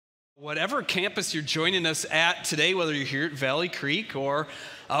Whatever campus you're joining us at today, whether you're here at Valley Creek or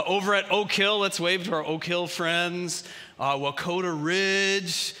over at Oak Hill, let's wave to our Oak Hill friends, Wakota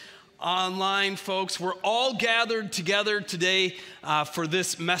Ridge, online folks. We're all gathered together today for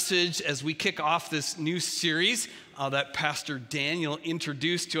this message as we kick off this new series that Pastor Daniel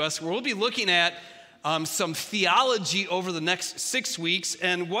introduced to us. We'll be looking at some theology over the next 6 weeks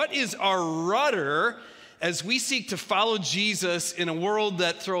and what is our rudder as we seek to follow Jesus in a world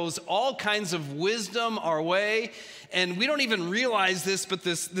that throws all kinds of wisdom our way. And we don't even realize this, but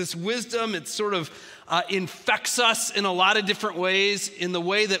this wisdom, it sort of infects us in a lot of different ways in the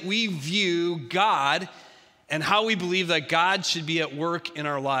way that we view God and how we believe that God should be at work in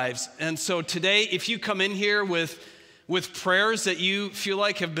our lives. And so today, if you come in here with prayers that you feel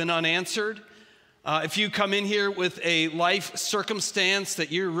like have been unanswered, if you come in here with a life circumstance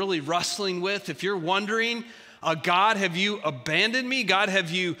that you're really wrestling with, if you're wondering, God, have you abandoned me? God,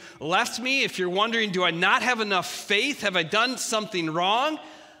 have you left me? If you're wondering, do I not have enough faith? Have I done something wrong?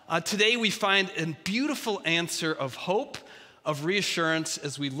 Today we find a beautiful answer of hope, of reassurance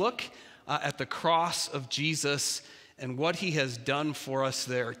as we look at the cross of Jesus and what he has done for us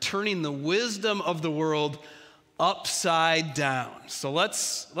there, turning the wisdom of the world upside down. So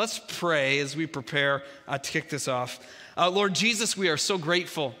let's pray as we prepare to kick this off. Lord Jesus, we are so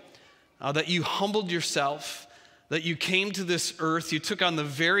grateful that you humbled yourself, that you came to this earth. You took on the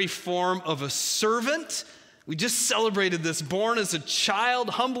very form of a servant. We just celebrated this, born as a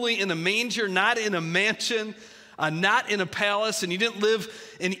child, humbly in a manger, not in a mansion, not in a palace, and you didn't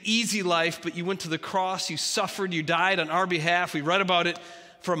live an easy life, but you went to the cross, you suffered, you died on our behalf. We read about it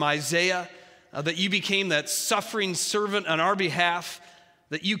from Isaiah. That you became that suffering servant on our behalf,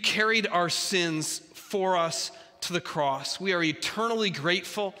 that you carried our sins for us to the cross. We are eternally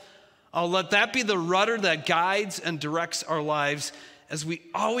grateful. Let that be the rudder that guides and directs our lives as we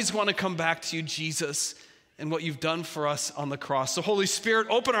always want to come back to you, Jesus, and what you've done for us on the cross. So Holy Spirit,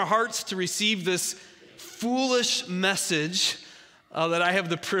 open our hearts to receive this foolish message that I have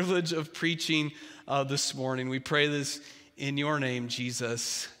the privilege of preaching this morning. We pray this in your name,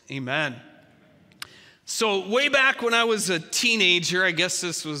 Jesus. Amen. So way back when I was a teenager, I guess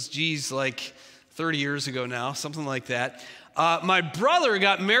this was, like 30 years ago now, something like that, my brother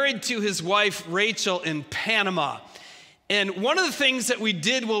got married to his wife, Rachel, in Panama. And one of the things that we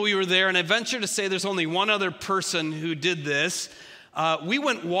did while we were there, and I venture to say there's only one other person who did this, we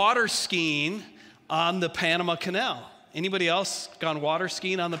went water skiing on the Panama Canal. Anybody else gone water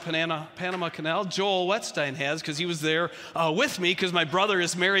skiing on the Panama Canal? Joel Wetstein has, because he was there with me, because my brother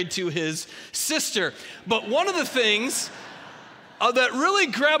is married to his sister. But one of the things that really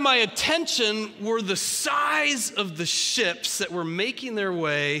grabbed my attention were the size of the ships that were making their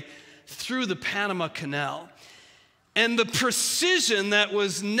way through the Panama Canal. And the precision that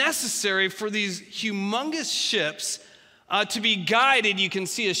was necessary for these humongous ships to be guided. You can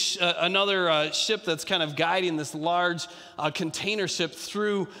see another ship that's kind of guiding this large container ship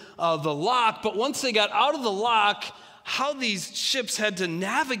through the lock. But once they got out of the lock, how these ships had to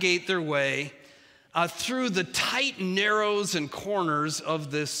navigate their way through the tight narrows and corners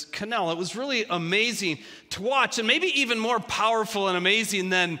of this canal. It was really amazing to watch, and maybe even more powerful and amazing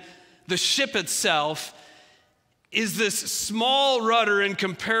than the ship itself is this small rudder in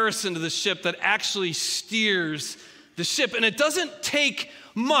comparison to the ship that actually steers the ship. And it doesn't take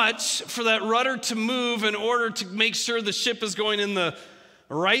much for that rudder to move in order to make sure the ship is going in the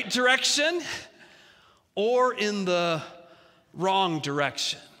right direction or in the wrong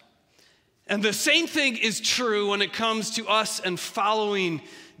direction. And the same thing is true when it comes to us and following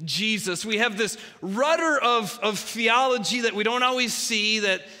Jesus. We have this rudder of theology that we don't always see,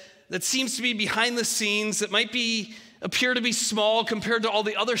 that seems to be behind the scenes, that might appear to be small compared to all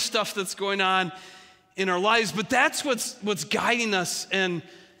the other stuff that's going on in our lives, but that's what's guiding us and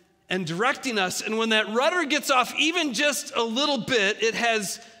directing us. And when that rudder gets off even just a little bit, it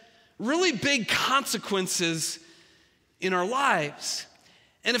has really big consequences in our lives.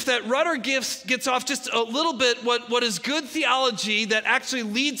 And if that rudder gets off just a little bit, what is good theology that actually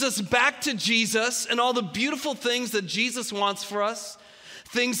leads us back to Jesus and all the beautiful things that Jesus wants for us,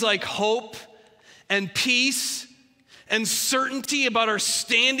 things like hope and peace and certainty about our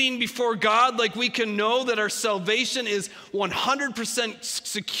standing before God, like we can know that our salvation is 100%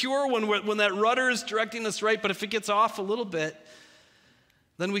 secure when that rudder is directing us right. But if it gets off a little bit,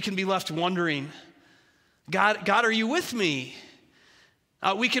 then we can be left wondering, God, are you with me?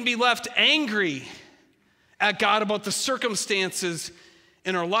 We can be left angry at God about the circumstances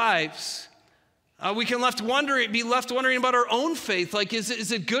in our lives. We can be left wondering about our own faith. Like,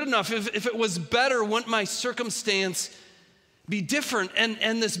 is it good enough? If it was better, wouldn't my circumstance be different.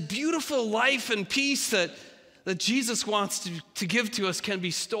 And this beautiful life and peace that Jesus wants to give to us can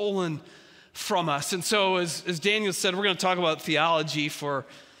be stolen from us. And so as Daniel said, we're going to talk about theology for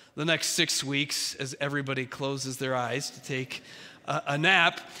the next 6 weeks as everybody closes their eyes to take a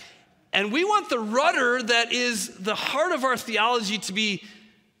nap. And we want the rudder that is the heart of our theology to be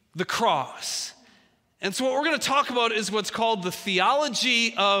the cross. And so what we're going to talk about is what's called the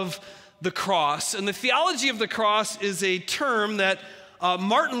theology of the cross. And the theology of the cross is a term that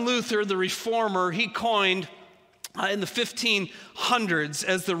Martin Luther, the reformer, he coined in the 1500s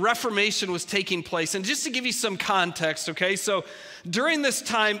as the Reformation was taking place. And just to give you some context, okay, so during this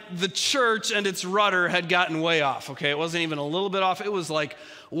time, the church and its rudder had gotten way off, okay? It wasn't even a little bit off, it was like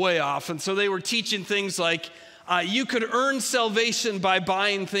way off. And so they were teaching things like you could earn salvation by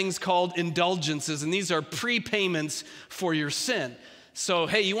buying things called indulgences, and these are prepayments for your sin. So,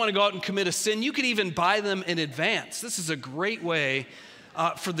 hey, you want to go out and commit a sin, you could even buy them in advance. This is a great way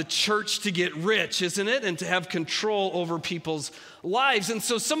for the church to get rich, isn't it? And to have control over people's lives. And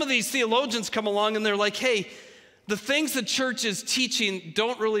so some of these theologians come along and they're like, hey, the things the church is teaching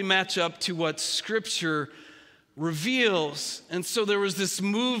don't really match up to what Scripture reveals. And so there was this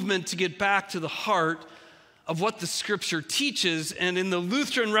movement to get back to the heart of what the Scripture teaches. And in the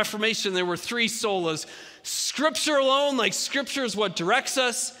Lutheran Reformation, there were 3 solas. Scripture alone, like Scripture is what directs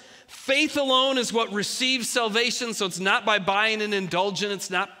us. Faith alone is what receives salvation, so it's not by buying an indulgent, it's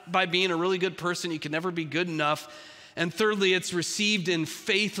not by being a really good person, you can never be good enough. And thirdly, it's received in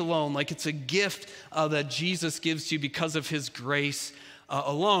faith alone, like it's a gift that Jesus gives to you because of his grace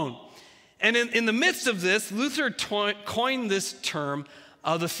alone. And in the midst of this, Luther coined this term,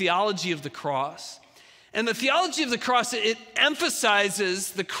 the theology of the cross. And the theology of the cross, it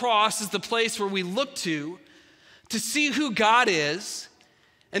emphasizes the cross as the place where we look to see who God is,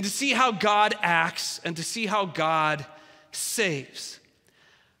 and to see how God acts, and to see how God saves.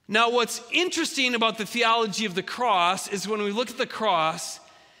 Now, what's interesting about the theology of the cross is when we look at the cross,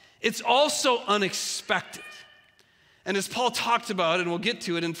 it's also unexpected. And as Paul talked about, and we'll get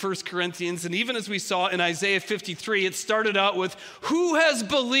to it in 1 Corinthians, and even as we saw in Isaiah 53, it started out with, who has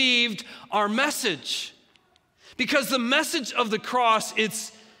believed our message? Because the message of the cross,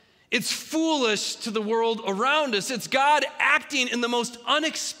 it's foolish to the world around us. It's God acting in the most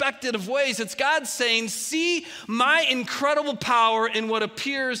unexpected of ways. It's God saying, see my incredible power in what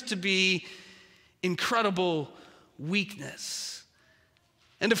appears to be incredible weakness.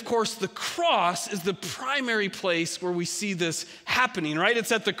 And of course, the cross is the primary place where we see this happening, right?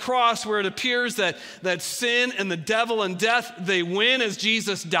 It's at the cross where it appears that sin and the devil and death, they win as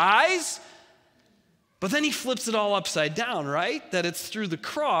Jesus dies. But then he flips it all upside down, right? That it's through the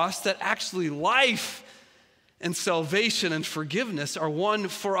cross that actually life and salvation and forgiveness are won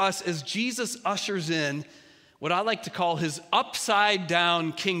for us as Jesus ushers in what I like to call his upside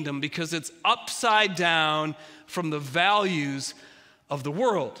down kingdom, because it's upside down from the values of the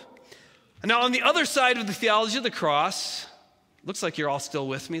world. And now on the other side of the theology of the cross, looks like you're all still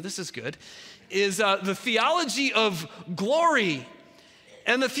with me, this is good, is the theology of glory.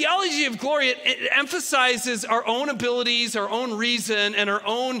 And the theology of glory, it emphasizes our own abilities, our own reason, and our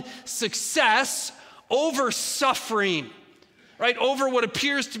own success over suffering, right? Over what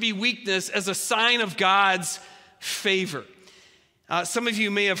appears to be weakness as a sign of God's favor. Some of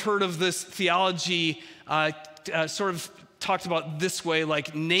you may have heard of this theology sort of talked about this way,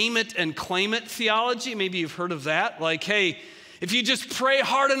 like name it and claim it theology. Maybe you've heard of that. Like, hey, if you just pray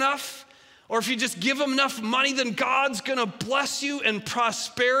hard enough, or if you just give them enough money, then God's gonna bless you, and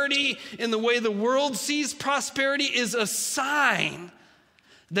prosperity in the way the world sees prosperity is a sign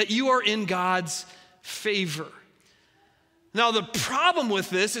that you are in God's favor. Now, the problem with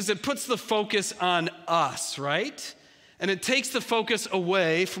this is it puts the focus on us, right? And it takes the focus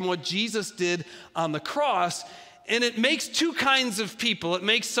away from what Jesus did on the cross, and it makes 2 kinds of people. It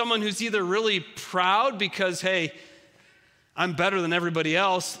makes someone who's either really proud because, hey, I'm better than everybody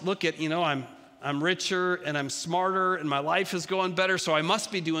else. Look at, I'm richer and I'm smarter and my life is going better, so I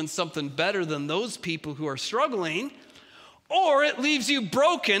must be doing something better than those people who are struggling. Or it leaves you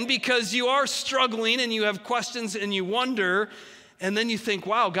broken because you are struggling and you have questions and you wonder, and then you think,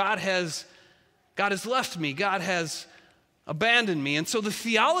 wow, God has left me. God has abandoned me. And so the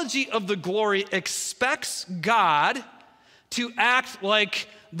theology of the glory expects God to act like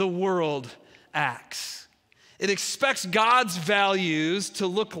the world acts. It expects God's values to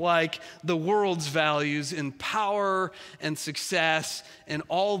look like the world's values in power and success and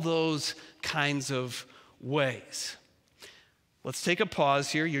all those kinds of ways. Let's take a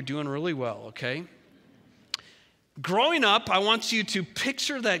pause here. You're doing really well, okay? Growing up, I want you to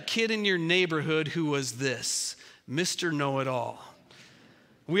picture that kid in your neighborhood who was this: Mr. Know-It-All.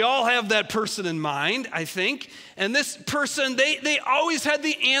 We all have that person in mind, I think. And this person, they always had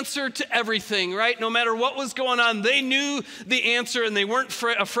the answer to everything, right? No matter what was going on, they knew the answer and they weren't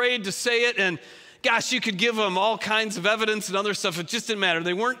afraid to say it. And gosh, you could give them all kinds of evidence and other stuff. It just didn't matter.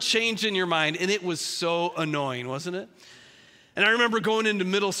 They weren't changing your mind. And it was so annoying, wasn't it? And I remember going into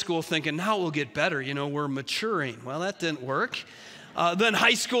middle school thinking, now we'll get better. We're maturing. Well, that didn't work. Then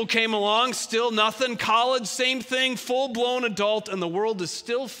high school came along, still nothing. College, same thing, full-blown adult, and the world is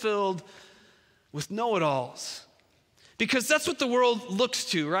still filled with know-it-alls. Because that's what the world looks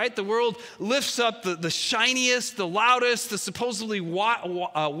to, right? The world lifts up the shiniest, the loudest, the supposedly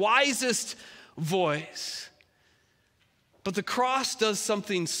wisest voice. But the cross does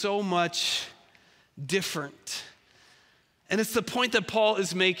something so much different. And it's the point that Paul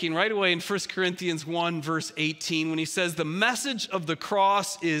is making right away in 1 Corinthians 1, verse 18, when he says, the message of the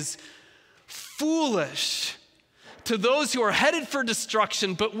cross is foolish to those who are headed for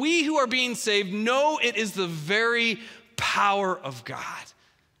destruction, but we who are being saved know it is the very power of God.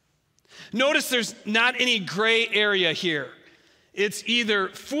 Notice there's not any gray area here. It's either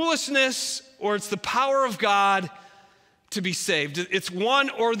foolishness or it's the power of God to be saved. It's one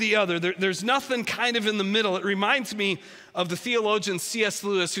or the other. There's nothing kind of in the middle. It reminds me of the theologian C.S.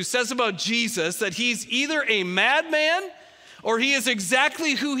 Lewis, who says about Jesus that he's either a madman or he is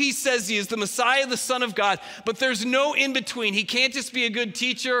exactly who he says he is, the Messiah, the Son of God, but there's no in between. He can't just be a good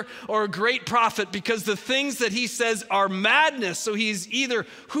teacher or a great prophet because the things that he says are madness. So he's either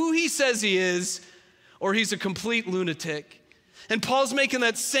who he says he is or he's a complete lunatic. And Paul's making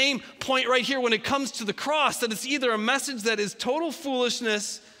that same point right here when it comes to the cross, that it's either a message that is total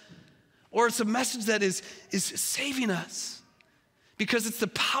foolishness or it's a message that is saving us because it's the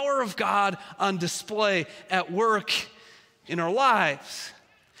power of God on display at work in our lives.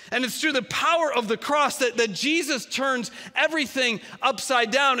 And it's through the power of the cross that Jesus turns everything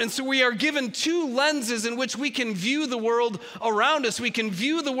upside down. And so we are given two lenses in which we can view the world around us. We can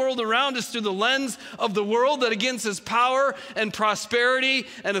view the world around us through the lens of the world that against his power and prosperity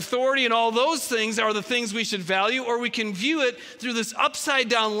and authority and all those things are the things we should value. Or we can view it through this upside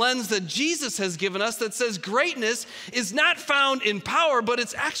down lens that Jesus has given us that says greatness is not found in power, but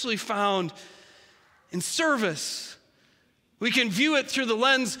it's actually found in service. We can view it through the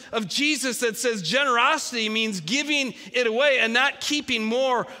lens of Jesus that says generosity means giving it away and not keeping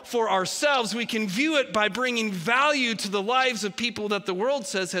more for ourselves. We can view it by bringing value to the lives of people that the world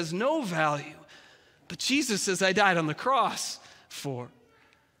says has no value. But Jesus says, I died on the cross for.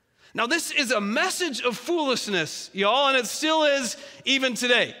 Now, this is a message of foolishness, y'all, and it still is even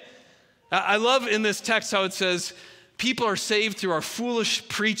today. I love in this text how it says, people are saved through our foolish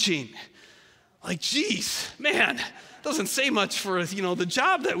preaching. Like, geez, man. Doesn't say much for, the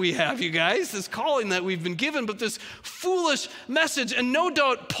job that we have, you guys, this calling that we've been given, but this foolish message. And no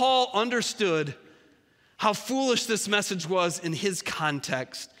doubt Paul understood how foolish this message was in his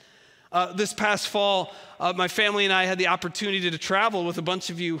context. This past fall, my family and I had the opportunity to travel with a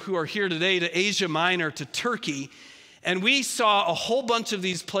bunch of you who are here today to Asia Minor, to Turkey. And we saw a whole bunch of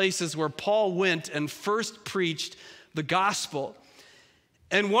these places where Paul went and first preached the gospel.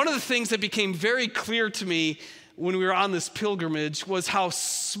 And one of the things that became very clear to me when we were on this pilgrimage was how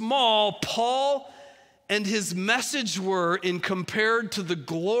small Paul and his message were in compared to the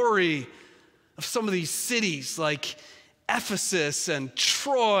glory of some of these cities like Ephesus and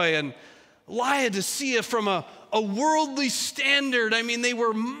Troy and Laodicea from a worldly standard. I mean, they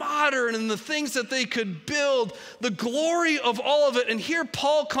were modern and the things that they could build, the glory of all of it. And here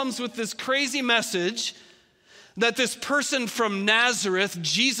Paul comes with this crazy message that this person from Nazareth,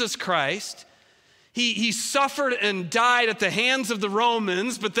 Jesus Christ, He suffered and died at the hands of the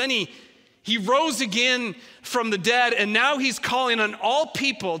Romans, but then he rose again from the dead, and now he's calling on all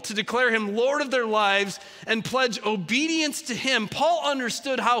people to declare him Lord of their lives and pledge obedience to him. Paul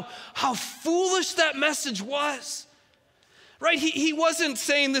understood how foolish that message was, right? He wasn't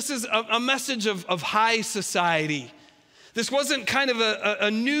saying this is a message of high society. This wasn't kind of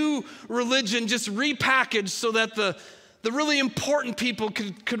a new religion just repackaged so that the really important people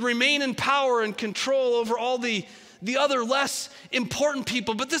could remain in power and control over all the other less important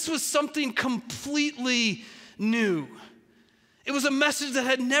people. But this was something completely new. It was a message that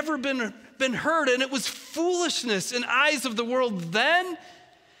had never been heard, and it was foolishness in eyes of the world then,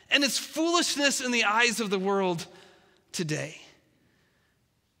 and it's foolishness in the eyes of the world today.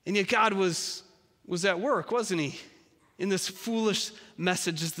 And yet God was at work, wasn't he? In this foolish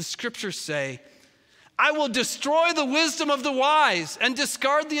message, as the scriptures say, I will destroy the wisdom of the wise and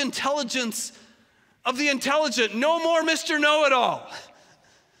discard the intelligence of the intelligent. No more Mr. Know-It-All.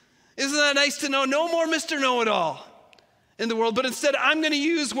 Isn't that nice to know? No more Mr. Know-it-all in the world, but instead I'm going to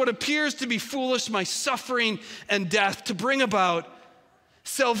use what appears to be foolish, my suffering and death, to bring about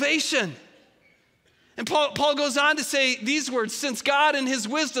salvation. And Paul goes on to say these words, since God in his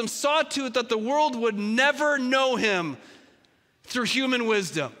wisdom saw to it that the world would never know him through human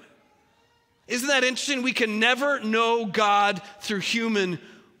wisdom. Isn't that interesting? We can never know God through human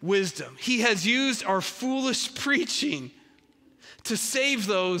wisdom. He has used our foolish preaching to save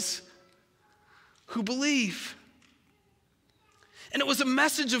those who believe. And it was a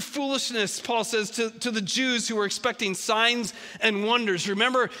message of foolishness, Paul says, to the Jews who were expecting signs and wonders.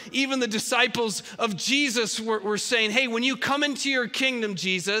 Remember, even the disciples of Jesus were saying, hey, when you come into your kingdom,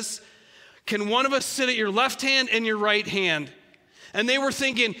 Jesus, can one of us sit at your left hand and your right hand? And they were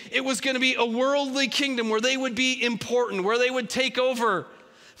thinking it was going to be a worldly kingdom where they would be important, where they would take over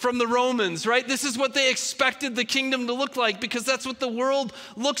from the Romans, right? This is what they expected the kingdom to look like because that's what the world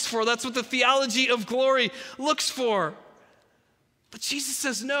looks for. That's what the theology of glory looks for. But Jesus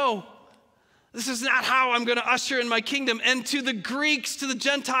says, no, this is not how I'm going to usher in my kingdom. And to the Greeks, to the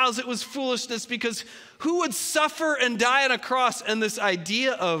Gentiles, it was foolishness because who would suffer and die on a cross? And this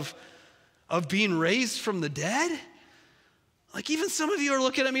idea of being raised from the dead? Like even some of you are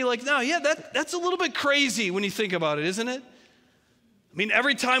looking at me like, no, yeah, that's a little bit crazy when you think about it, isn't it? I mean,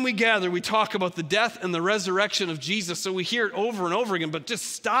 every time we gather, we talk about the death and the resurrection of Jesus, so we hear it over and over again, but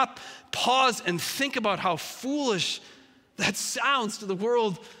just stop, pause, and think about how foolish that sounds to the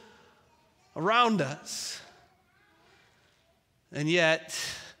world around us. And yet,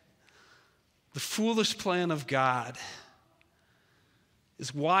 the foolish plan of God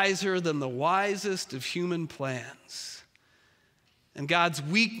is wiser than the wisest of human plans. And God's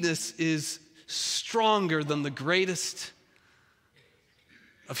weakness is stronger than the greatest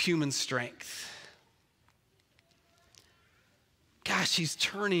of human strength. Gosh, he's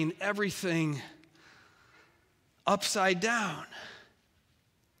turning everything upside down.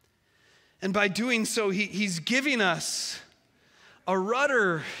 And by doing so, he's giving us a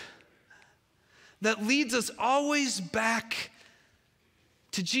rudder that leads us always back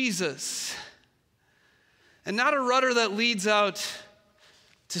to Jesus. And not a rudder that leads out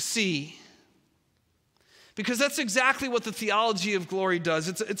to sea. Because that's exactly what the theology of glory does.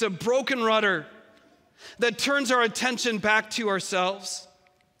 It's a broken rudder that turns our attention back to ourselves.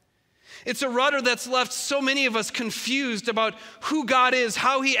 It's a rudder that's left so many of us confused about who God is,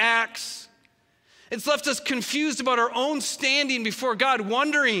 how he acts. It's left us confused about our own standing before God,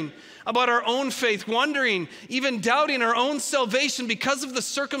 wondering about our own faith, wondering, even doubting our own salvation because of the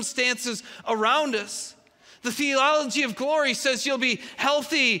circumstances around us. The theology of glory says you'll be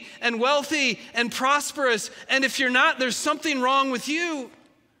healthy and wealthy and prosperous, and if you're not, there's something wrong with you.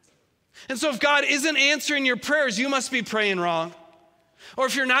 And so if God isn't answering your prayers, you must be praying wrong. Or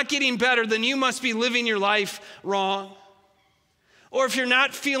if you're not getting better, then you must be living your life wrong. Or if you're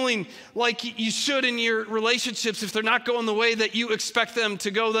not feeling like you should in your relationships, if they're not going the way that you expect them to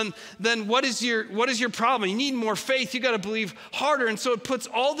go, then what is your problem? You need more faith. You got to believe harder. And so it puts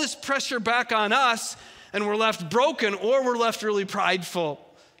all this pressure back on us, and we're left broken, or we're left really prideful.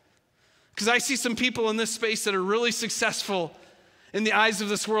 Because I see some people in this space that are really successful in the eyes of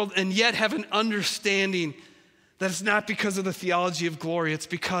this world and yet have an understanding that it's not because of the theology of glory, it's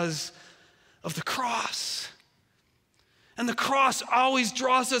because of the cross. And the cross always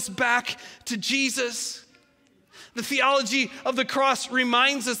draws us back to Jesus. The theology of the cross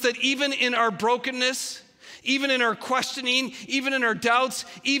reminds us that even in our brokenness, even in our questioning, even in our doubts,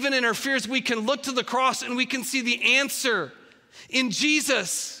 even in our fears, we can look to the cross and we can see the answer in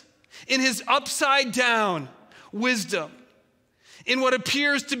Jesus, in his upside down wisdom, in what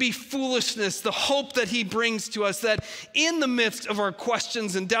appears to be foolishness, the hope that he brings to us, that in the midst of our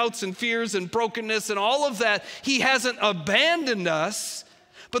questions and doubts and fears and brokenness and all of that, he hasn't abandoned us,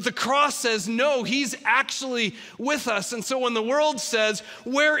 but the cross says, no, he's actually with us. And so when the world says,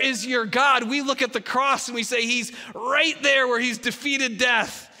 where is your God? We look at the cross and we say, he's right there where he's defeated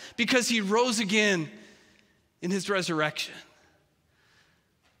death because he rose again in his resurrection.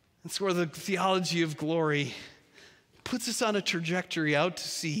 That's where the theology of glory puts us on a trajectory out to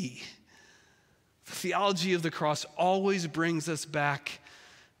sea. The theology of the cross always brings us back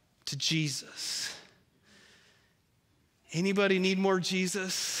to Jesus. Anybody need more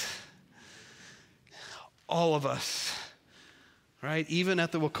Jesus? All of us, right? Even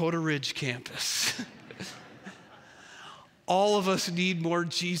at the Wakota Ridge campus. All of us need more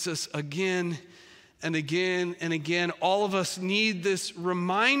Jesus again and again and again. All of us need this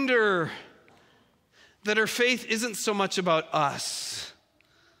reminder that our faith isn't so much about us,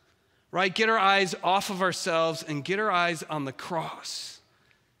 right? Get our eyes off of ourselves and get our eyes on the cross.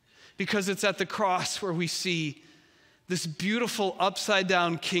 because it's at the cross where we see this beautiful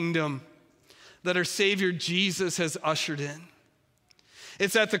upside-down kingdom that our Savior Jesus has ushered in.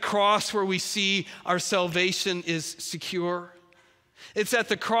 It's at the cross where we see our salvation is secure. It's at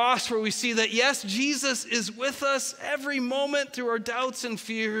the cross where we see that, yes, Jesus is with us every moment through our doubts and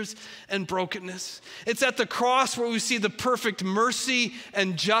fears and brokenness. It's at the cross where we see the perfect mercy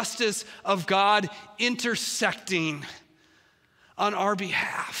and justice of God intersecting on our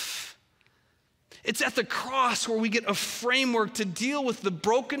behalf. It's at the cross where we get a framework to deal with the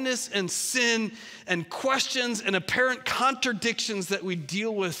brokenness and sin and questions and apparent contradictions that we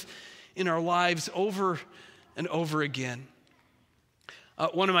deal with in our lives over and over again.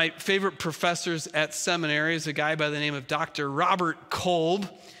 One of my favorite professors at seminary is a guy by the name of Dr. Robert Kolb.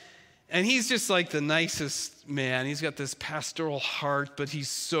 And he's just like the nicest man. He's got this pastoral heart, but he's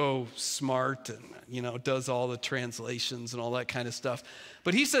so smart and, does all the translations and all that kind of stuff.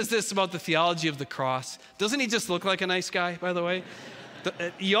 But he says this about the theology of the cross. Doesn't he just look like a nice guy, by the way?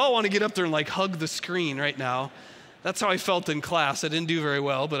 Y'all want to get up there and hug the screen right now. That's how I felt in class. I didn't do very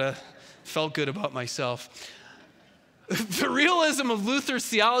well, but I felt good about myself. The realism of Luther's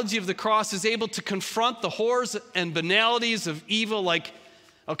theology of the cross is able to confront the horrors and banalities of evil,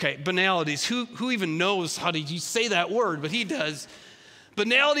 banalities. Who even knows how to say that word? But he does.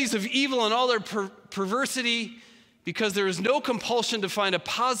 Banalities of evil and all their perversity, because there is no compulsion to find a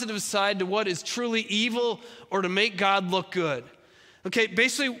positive side to what is truly evil or to make God look good. Okay,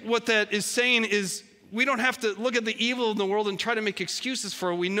 basically what that is saying is we don't have to look at the evil in the world and try to make excuses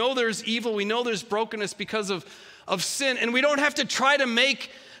for it. We know there's evil. We know there's brokenness because of sin. And we don't have to try to make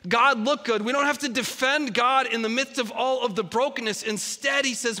God look good. We don't have to defend God in the midst of all of the brokenness. Instead,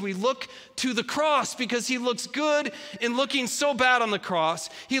 he says we look to the cross because he looks good in looking so bad on the cross.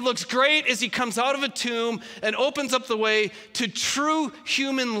 He looks great as he comes out of a tomb and opens up the way to true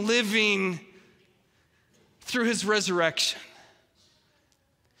human living through his resurrection.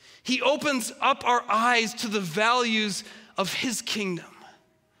 He opens up our eyes to the values of his kingdom.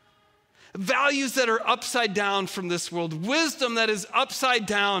 Values that are upside down from this world. Wisdom that is upside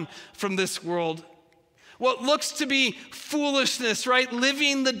down from this world. What looks to be foolishness, right?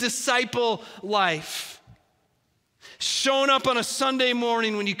 Living the disciple life. Showing up on a Sunday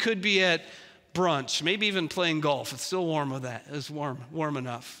morning when you could be at brunch. Maybe even playing golf. It's still warm with that. It's warm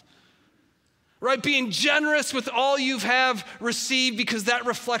enough. Right? Being generous with all you have received because that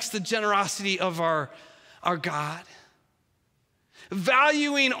reflects the generosity of our God.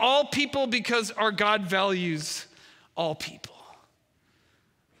 Valuing all people because our God values all people.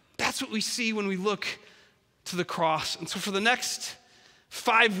 That's what we see when we look to the cross. And so for the next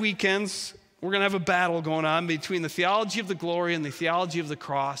 5 weekends, we're going to have a battle going on between the theology of the glory and the theology of the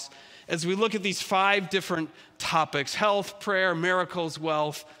cross as we look at these 5 different topics: health, prayer, miracles,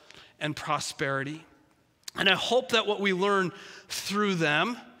 wealth, and prosperity. And I hope that what we learn through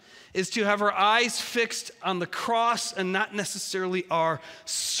them is to have our eyes fixed on the cross and not necessarily our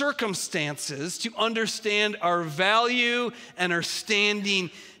circumstances, to understand our value and our standing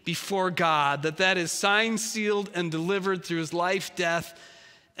before God, that is signed, sealed, and delivered through his life, death,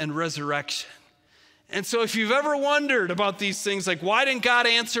 and resurrection. And so if you've ever wondered about these things, like, why didn't God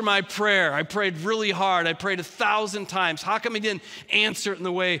answer my prayer? I prayed really hard. I prayed 1,000 times. How come he didn't answer it in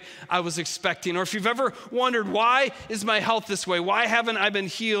the way I was expecting? Or if you've ever wondered, why is my health this way? Why haven't I been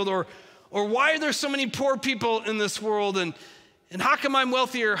healed? Or why are there so many poor people in this world? And how come I'm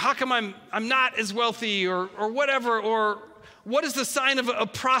wealthier? How come I'm not as wealthy? Or whatever? Or what is the sign of a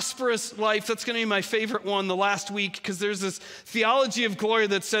prosperous life? That's going to be my favorite one the last week, because there's this theology of glory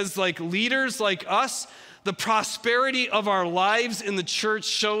that says, like leaders like us, the prosperity of our lives in the church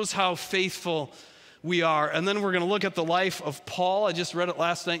shows how faithful we are. And then we're going to look at the life of Paul. I just read it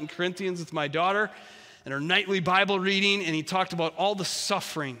last night in Corinthians with my daughter and her nightly Bible reading, and he talked about all the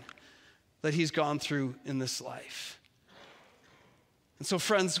suffering that he's gone through in this life. And so,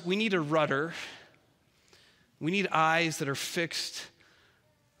 friends, we need a rudder. We need eyes that are fixed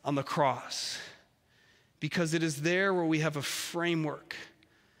on the cross, because it is there where we have a framework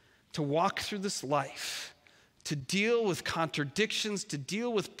to walk through this life, to deal with contradictions, to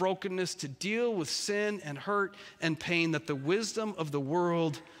deal with brokenness, to deal with sin and hurt and pain that the wisdom of the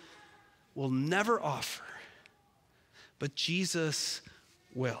world will never offer, but Jesus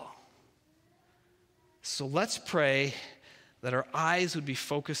will. So let's pray that our eyes would be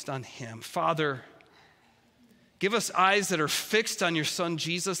focused on him. Father, give us eyes that are fixed on your Son,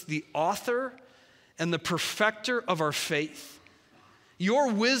 Jesus, the author and the perfecter of our faith.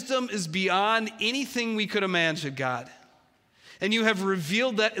 Your wisdom is beyond anything we could imagine, God. And you have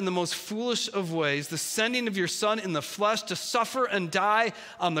revealed that in the most foolish of ways, the sending of your Son in the flesh to suffer and die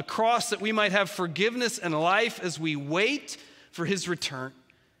on the cross that we might have forgiveness and life as we wait for his return.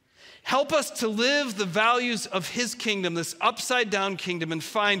 Help us to live the values of his kingdom, this upside-down kingdom, and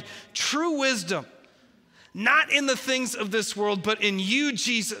find true wisdom, not in the things of this world, but in you,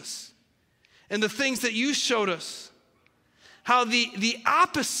 Jesus, and the things that you showed us. How the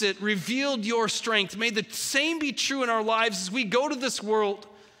opposite revealed your strength. May the same be true in our lives as we go to this world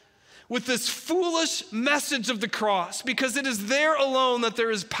with this foolish message of the cross, because it is there alone that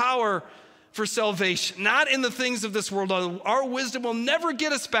there is power for salvation, not in the things of this world. Our wisdom will never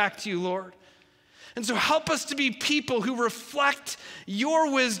get us back to you, Lord. And so help us to be people who reflect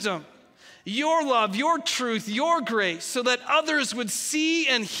your wisdom, your love, your truth, your grace, so that others would see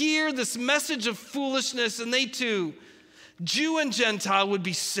and hear this message of foolishness, and they too, Jew and Gentile, would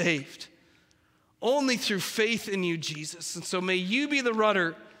be saved only through faith in you, Jesus. And so may you be the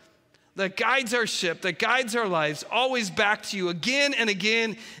rudder that guides our ship, that guides our lives, always back to you again and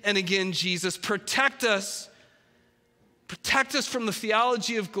again and again, Jesus. Protect us. Protect us from the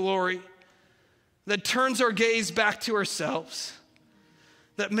theology of glory that turns our gaze back to ourselves,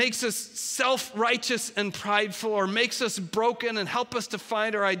 that makes us self-righteous and prideful, or makes us broken, and help us to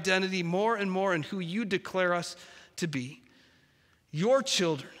find our identity more and more in who you declare us to be. Your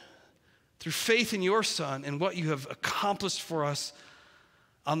children, through faith in your Son and what you have accomplished for us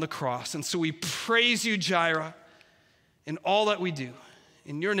on the cross. And so we praise you, Jireh, in all that we do.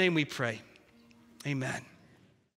 In your name we pray. Amen.